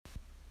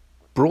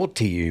Brought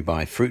to you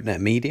by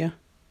FruitNet Media,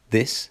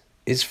 this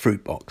is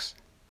Fruitbox.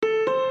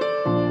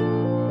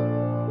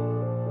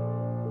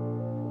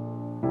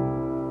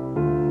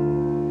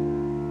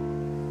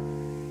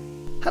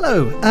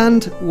 Hello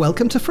and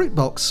welcome to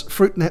Fruitbox,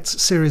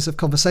 FruitNet's series of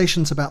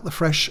conversations about the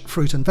fresh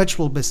fruit and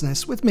vegetable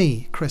business with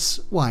me, Chris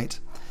White.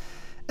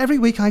 Every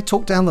week I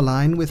talk down the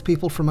line with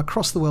people from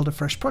across the world of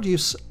fresh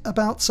produce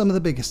about some of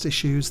the biggest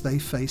issues they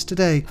face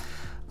today.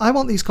 I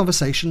want these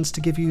conversations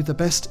to give you the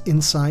best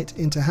insight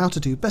into how to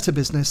do better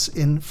business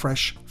in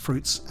fresh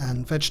fruits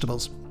and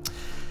vegetables.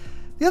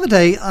 The other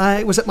day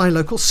I was at my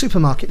local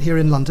supermarket here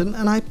in London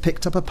and I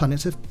picked up a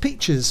punnet of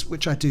peaches,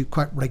 which I do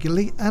quite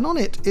regularly, and on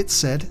it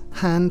said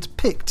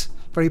hand-picked,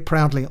 very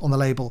proudly on the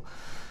label.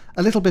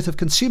 A little bit of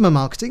consumer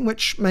marketing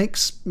which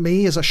makes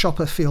me as a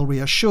shopper feel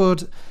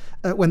reassured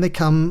when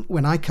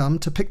I come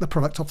to pick the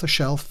product off the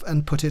shelf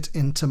and put it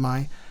into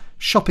my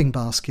shopping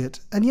basket.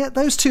 And yet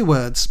those two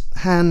words,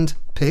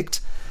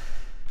 hand-picked,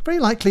 very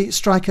likely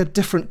strike a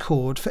different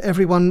chord for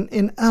everyone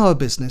in our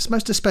business,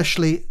 most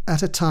especially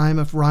at a time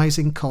of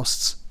rising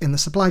costs in the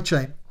supply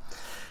chain.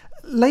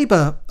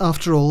 Labour,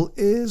 after all,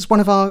 is one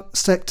of our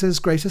sector's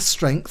greatest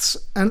strengths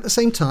and at the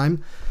same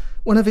time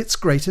one of its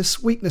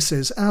greatest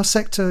weaknesses. Our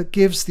sector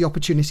gives the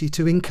opportunity of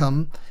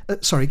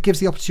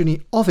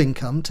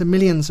income to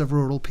millions of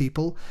rural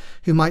people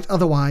who might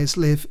otherwise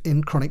live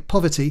in chronic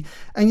poverty,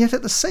 and yet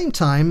at the same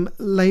time,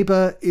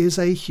 labour is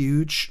a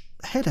huge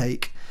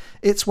headache.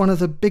 It's one of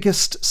the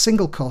biggest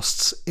single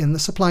costs in the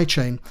supply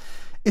chain,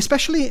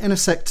 especially in a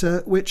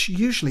sector which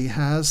usually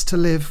has to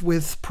live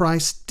with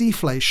price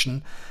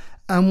deflation,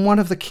 and one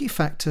of the key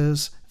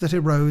factors that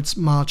erodes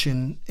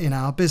margin in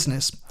our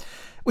business.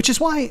 Which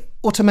is why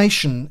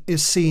automation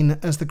is seen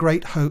as the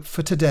great hope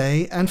for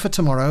today and for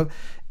tomorrow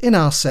in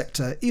our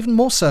sector, even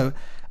more so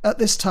at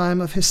this time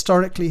of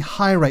historically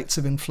high rates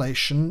of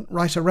inflation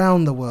right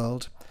around the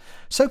world.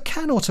 So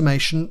can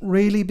automation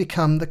really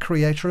become the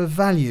creator of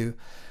value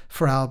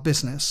for our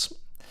business?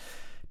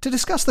 To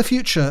discuss the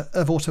future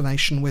of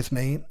automation with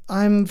me,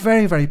 I'm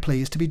very, very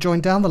pleased to be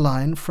joined down the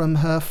line from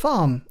her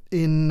farm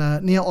in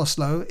near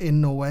Oslo in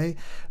Norway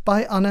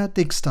by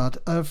Dingstad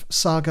of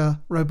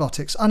Saga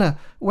Robotics. Anna,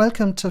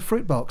 welcome to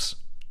Fruitbox.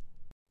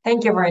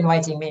 Thank you for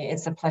inviting me.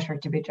 It's a pleasure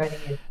to be joining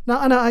you.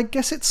 Now, Anna, I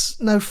guess it's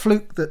no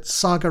fluke that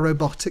Saga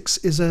Robotics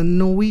is a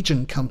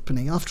Norwegian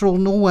company. After all,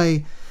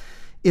 Norway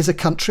is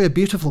a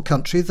beautiful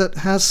country that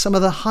has some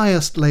of the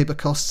highest labour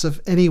costs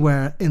of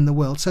anywhere in the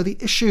world. So the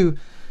issue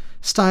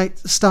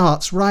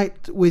starts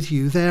right with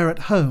you there at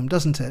home,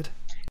 doesn't it?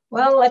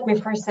 Well, let me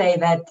first say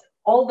that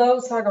although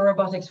Saga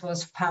Robotics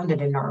was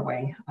founded in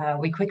Norway,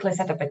 we quickly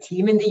set up a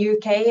team in the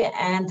UK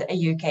and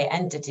a UK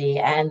entity.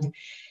 And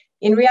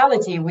in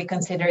reality, we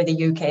consider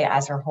the UK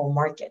as our home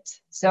market.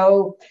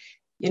 So,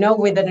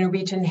 with the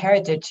Norwegian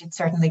heritage, it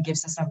certainly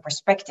gives us some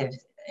perspective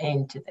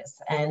into this.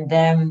 And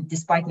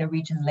despite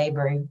Norwegian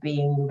labor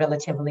being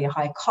relatively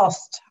high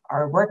cost,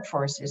 our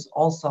workforce is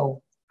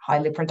also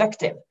highly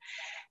productive.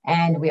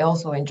 And we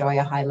also enjoy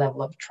a high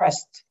level of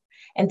trust.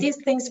 And these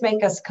things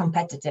make us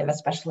competitive,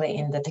 especially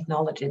in the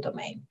technology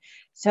domain.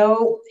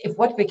 So if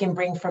what we can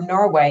bring from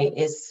Norway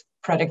is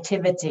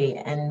productivity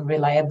and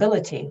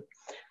reliability,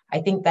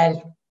 I think that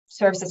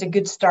serves as a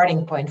good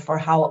starting point for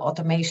how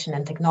automation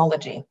and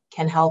technology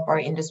can help our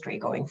industry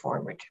going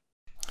forward.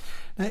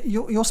 Now,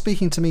 you're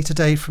speaking to me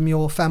today from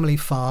your family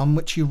farm,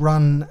 which you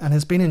run and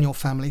has been in your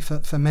family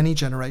for many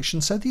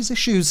generations. So these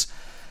issues,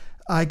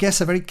 I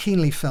guess, are very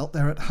keenly felt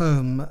there at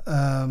home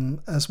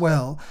as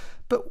well.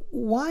 But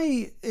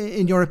why,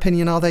 in your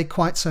opinion, are they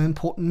quite so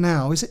important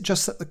now? Is it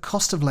just that the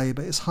cost of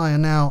labour is higher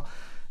now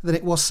than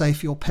it was, say,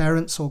 for your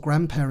parents' or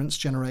grandparents'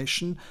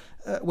 generation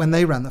when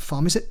they ran the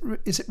farm? Is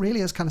it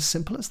really as kind of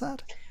simple as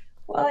that?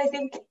 Well, I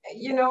think,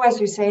 as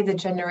you say, the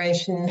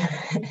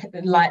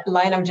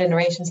line of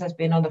generations has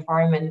been on the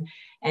farm and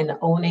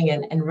owning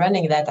and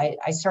running that.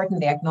 I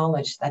certainly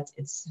acknowledge that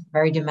it's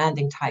very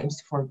demanding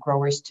times for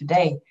growers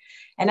today.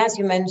 And as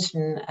you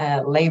mentioned,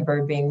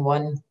 labor being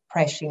one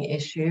pressing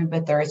issue,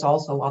 but there is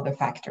also other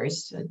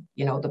factors,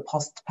 the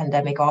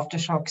post-pandemic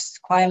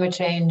aftershocks, climate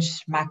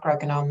change,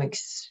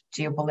 macroeconomics,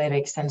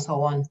 geopolitics, and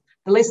so on.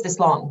 The list is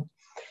long.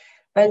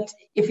 But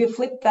if you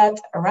flip that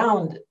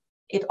around,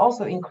 it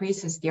also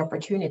increases the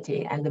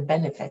opportunity and the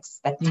benefits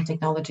that new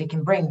technology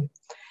can bring.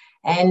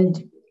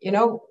 And,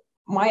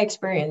 my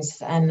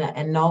experience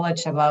and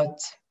knowledge about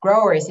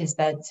growers is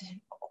that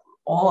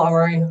all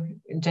our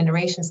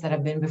generations that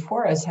have been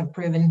before us have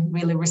proven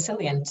really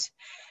resilient.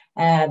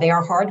 They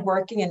are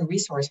hardworking and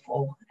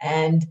resourceful,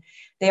 and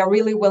they are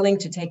really willing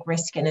to take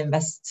risk and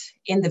invest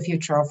in the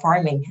future of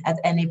farming at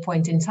any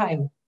point in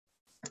time.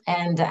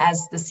 And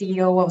as the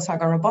CEO of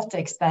Saga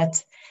Robotics,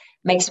 that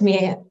makes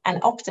me an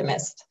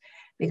optimist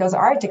because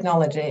our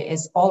technology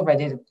is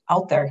already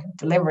out there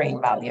delivering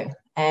value,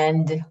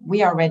 and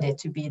we are ready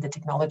to be the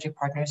technology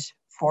partners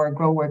for a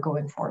grower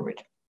going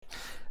forward.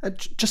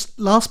 Just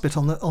last bit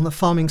on the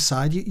farming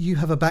side, you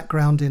have a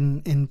background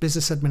in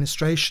business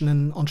administration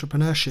and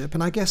entrepreneurship,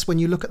 and I guess when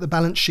you look at the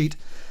balance sheet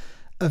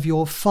of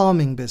your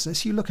farming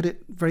business, you look at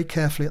it very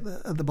carefully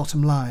at the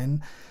bottom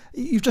line.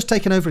 You've just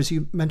taken over, as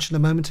you mentioned a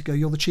moment ago.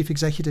 You're the chief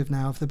executive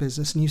now of the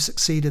business, and you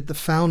succeeded the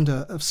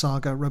founder of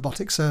Saga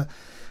Robotics, a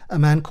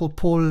man called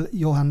Paul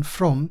Johan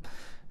From,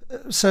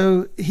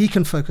 so he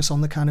can focus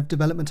on the kind of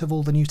development of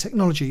all the new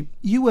technology.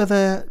 You were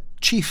their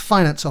chief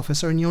finance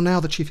officer, and you're now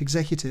the chief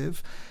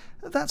executive.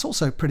 That's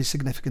also pretty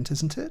significant,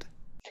 isn't it?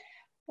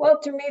 Well,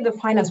 to me, the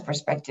finance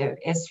perspective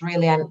is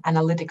really an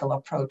analytical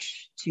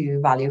approach to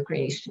value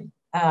creation.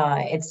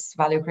 It's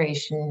value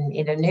creation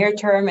in the near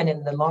term and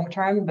in the long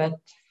term, but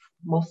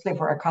mostly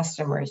for our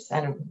customers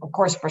and, of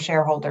course, for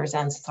shareholders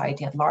and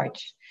society at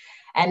large.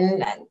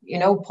 And,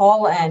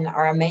 Paul and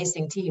our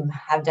amazing team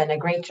have done a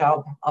great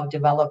job of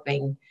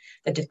developing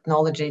the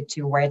technology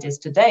to where it is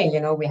today.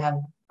 We have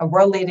a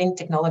world-leading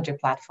technology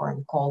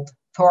platform called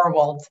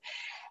Thorvald.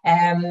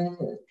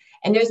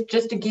 And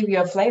just to give you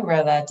a flavor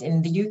of that,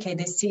 in the UK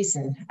this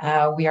season,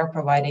 we are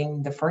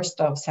providing the first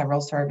of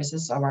several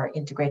services of our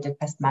integrated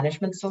pest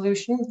management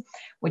solution,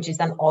 which is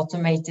an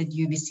automated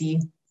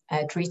UVC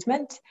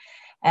treatment.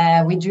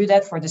 We do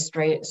that for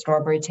the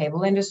strawberry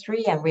table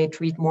industry, and we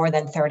treat more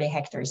than 30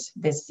 hectares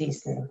this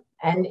season.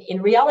 And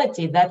in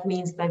reality, that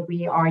means that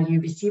we are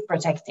UVC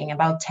protecting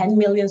about 10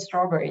 million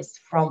strawberries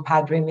from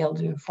powdery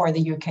mildew for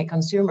the UK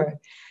consumer.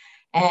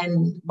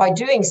 And by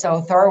doing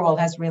so, Thorvald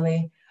has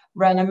really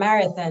run a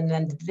marathon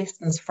and the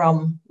distance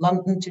from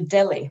London to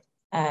Delhi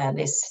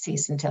this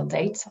season till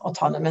date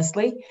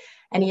autonomously.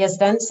 And he has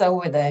done so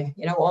with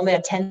only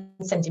a 10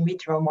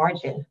 centimeter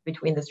margin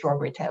between the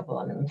strawberry table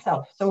and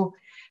himself. So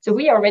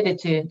we are ready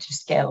to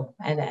scale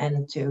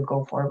and to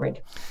go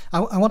forward.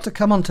 I want to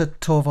come on to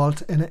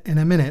Thorvald in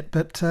a minute,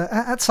 but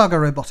at Saga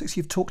Robotics,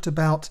 you've talked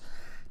about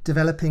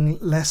developing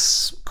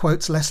less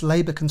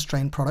labor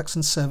constrained products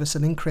and service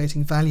and in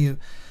creating value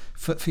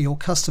for your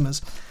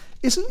customers.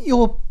 Isn't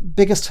your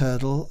biggest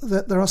hurdle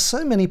that there are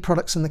so many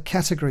products in the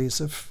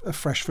categories of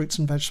fresh fruits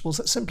and vegetables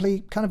that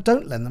simply kind of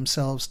don't lend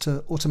themselves to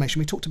automation?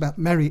 We talked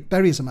about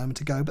berries a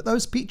moment ago, but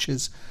those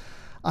peaches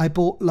I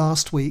bought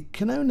last week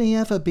can only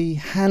ever be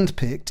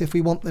hand-picked if we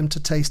want them to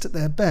taste at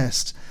their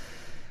best,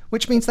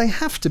 which means they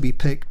have to be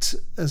picked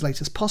as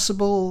late as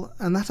possible,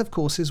 and that, of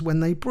course, is when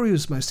they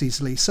bruise most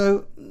easily.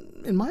 So,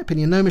 in my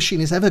opinion, no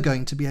machine is ever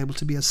going to be able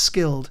to be as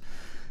skilled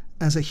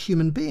as a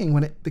human being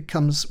when it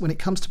comes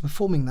to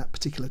performing that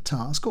particular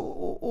task,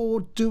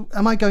 or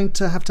am I going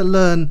to have to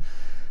learn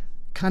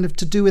kind of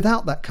to do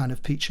without that kind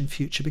of peach in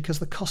future because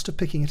the cost of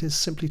picking it is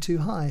simply too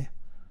high?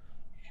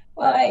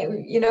 Well,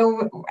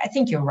 I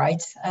think you're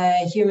right.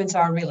 Humans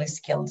are really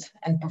skilled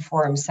and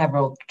perform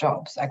several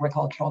jobs,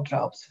 agricultural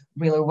jobs,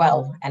 really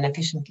well and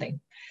efficiently.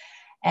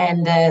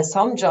 And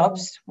some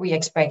jobs we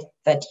expect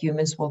that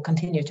humans will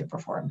continue to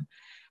perform.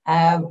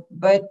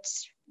 But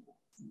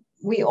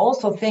we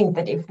also think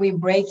that if we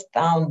break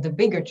down the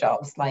bigger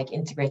jobs like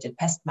integrated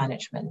pest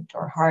management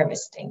or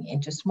harvesting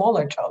into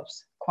smaller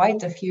jobs,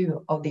 quite a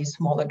few of these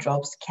smaller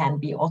jobs can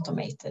be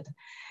automated.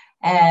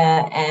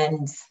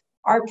 And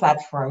our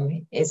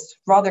platform is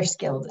rather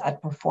skilled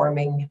at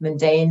performing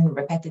mundane,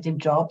 repetitive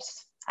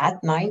jobs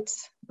at night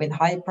with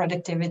high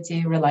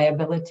productivity,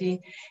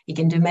 reliability. You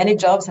can do many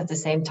jobs at the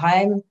same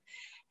time.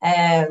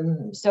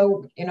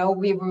 So,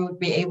 we will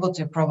be able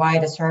to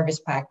provide a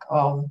service pack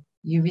of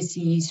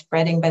UVC,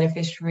 spreading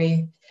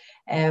beneficiary,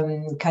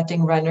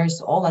 cutting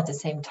runners, all at the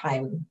same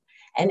time.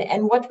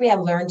 And what we have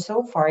learned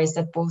so far is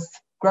that both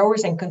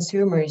growers and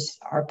consumers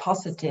are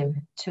positive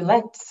to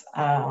let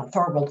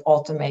Thorvald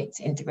automate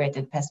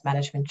integrated pest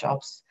management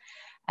jobs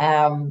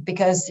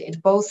because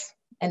it both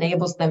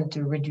enables them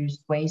to reduce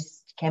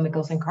waste,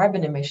 chemicals and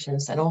carbon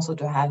emissions, and also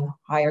to have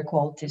higher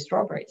quality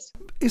strawberries.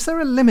 Is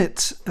there a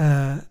limit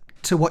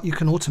to what you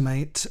can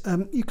automate?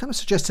 You kind of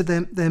suggested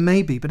there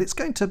may be, but it's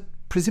going to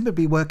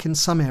presumably work in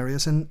some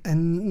areas and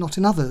not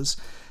in others.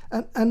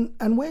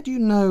 And where do you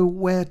know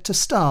where to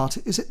start?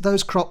 Is it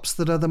those crops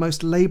that are the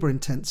most labour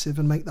intensive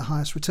and make the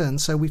highest return?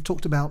 So we've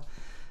talked about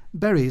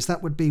berries.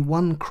 That would be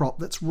one crop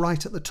that's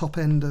right at the top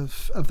end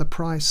of the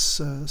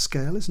price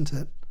scale, isn't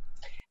it?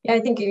 Yeah, I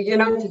think,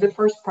 to the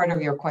first part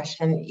of your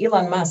question,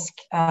 Elon Musk,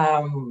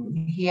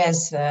 he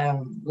has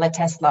let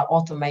Tesla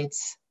automate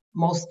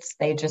most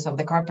stages of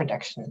the car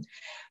production.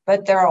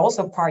 But there are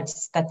also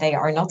parts that they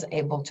are not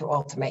able to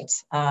automate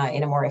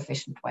in a more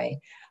efficient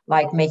way,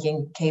 like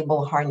making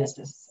cable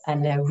harnesses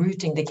and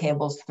routing the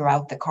cables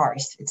throughout the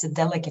cars. It's a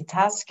delicate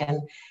task,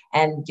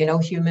 and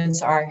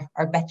humans are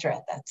better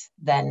at that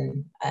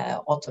than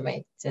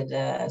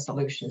automated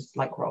solutions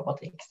like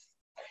robotics.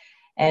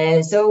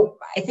 So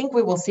I think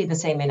we will see the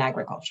same in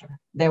agriculture.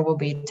 There will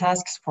be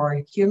tasks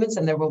for humans,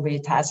 and there will be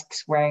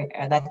tasks where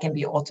that can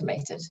be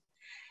automated.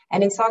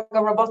 And in Saga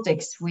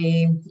Robotics,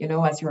 we,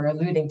 as you're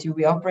alluding to,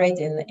 we operate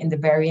in the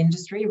berry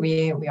industry.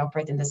 We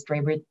operate in the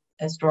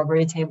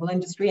strawberry table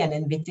industry and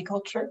in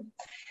viticulture.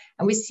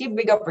 And we see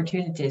big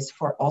opportunities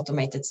for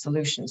automated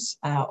solutions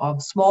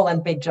of small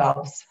and big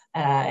jobs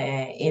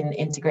in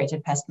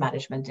integrated pest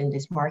management in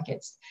these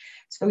markets.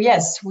 So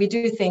yes, we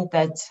do think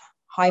that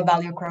high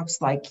value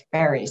crops like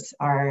berries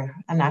are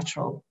a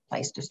natural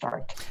place to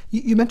start.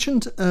 You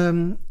mentioned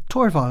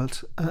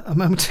Torvald a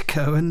moment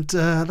ago, and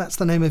that's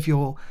the name of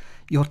your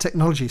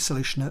technology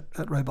solution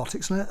at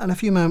Robotics. And a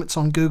few moments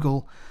on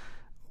Google,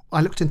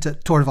 I looked into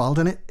Torvald,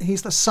 and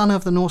he's the son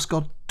of the Norse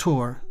god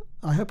Thor.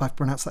 I hope I've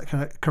pronounced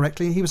that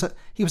correctly. He was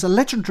a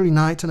legendary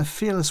knight and a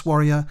fearless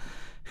warrior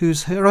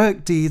whose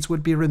heroic deeds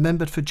would be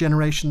remembered for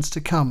generations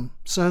to come.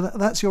 So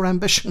that's your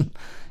ambition,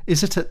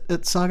 is it,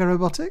 at Saga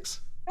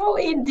Robotics? Oh,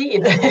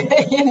 indeed.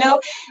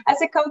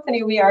 As a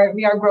company, we are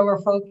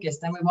grower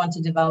focused, and we want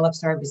to develop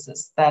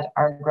services that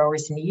our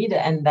growers need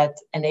and that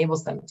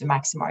enables them to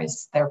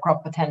maximize their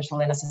crop potential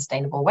in a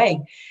sustainable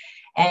way.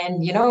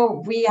 And,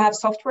 we have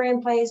software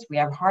in place, we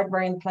have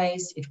hardware in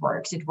place. It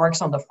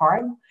works on the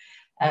farm.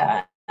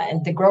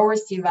 And the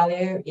growers see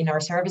value in our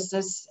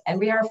services, and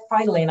we are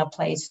finally in a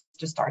place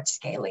to start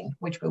scaling,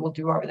 which we will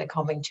do over the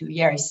coming 2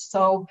 years.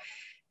 So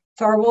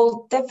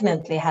Torvald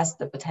definitely has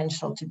the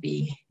potential to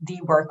be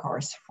the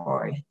workhorse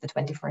for the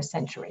 21st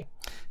century.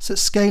 So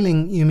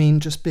scaling, you mean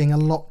just being a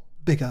lot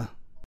bigger?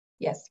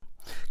 Yes.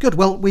 Good.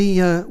 Well,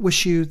 we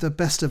wish you the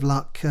best of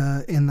luck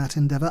in that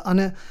endeavour.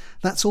 Anna,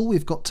 that's all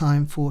we've got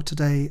time for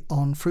today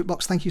on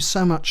Fruitbox. Thank you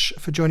so much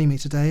for joining me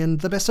today,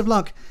 and the best of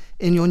luck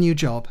in your new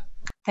job.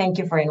 Thank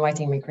you for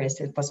inviting me,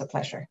 Chris. It was a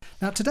pleasure.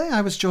 Now, today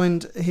I was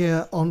joined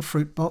here on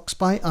Fruitbox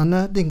by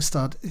Anna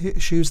Dingstad,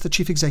 who's the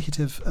Chief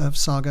Executive of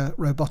Saga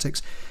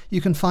Robotics.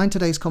 You can find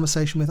today's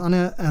conversation with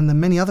Anna and the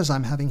many others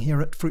I'm having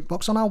here at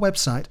Fruitbox on our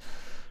website,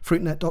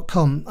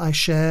 fruitnet.com. I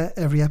share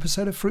every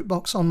episode of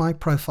Fruitbox on my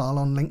profile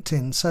on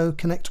LinkedIn, so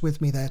connect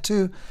with me there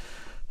too.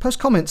 Post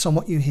comments on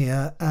what you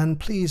hear, and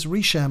please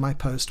reshare my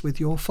post with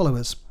your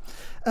followers.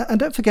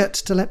 And don't forget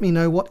to let me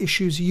know what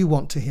issues you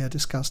want to hear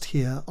discussed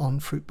here on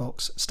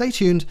Fruitbox. Stay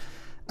tuned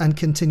and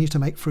continue to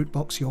make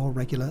Fruitbox your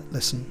regular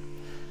listen.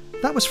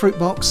 That was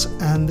Fruitbox,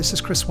 and this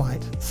is Chris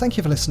White. Thank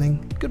you for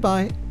listening.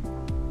 Goodbye.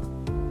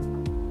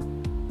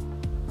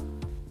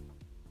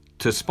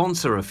 To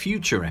sponsor a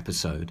future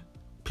episode,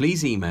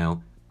 please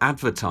email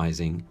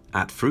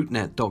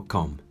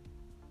advertising@fruitnet.com.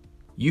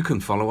 You can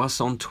follow us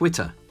on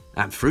Twitter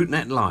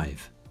 @FruitNetLive.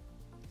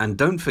 And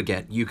don't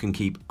forget, you can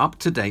keep up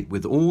to date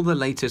with all the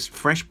latest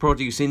fresh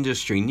produce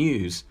industry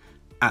news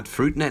at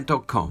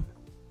fruitnet.com.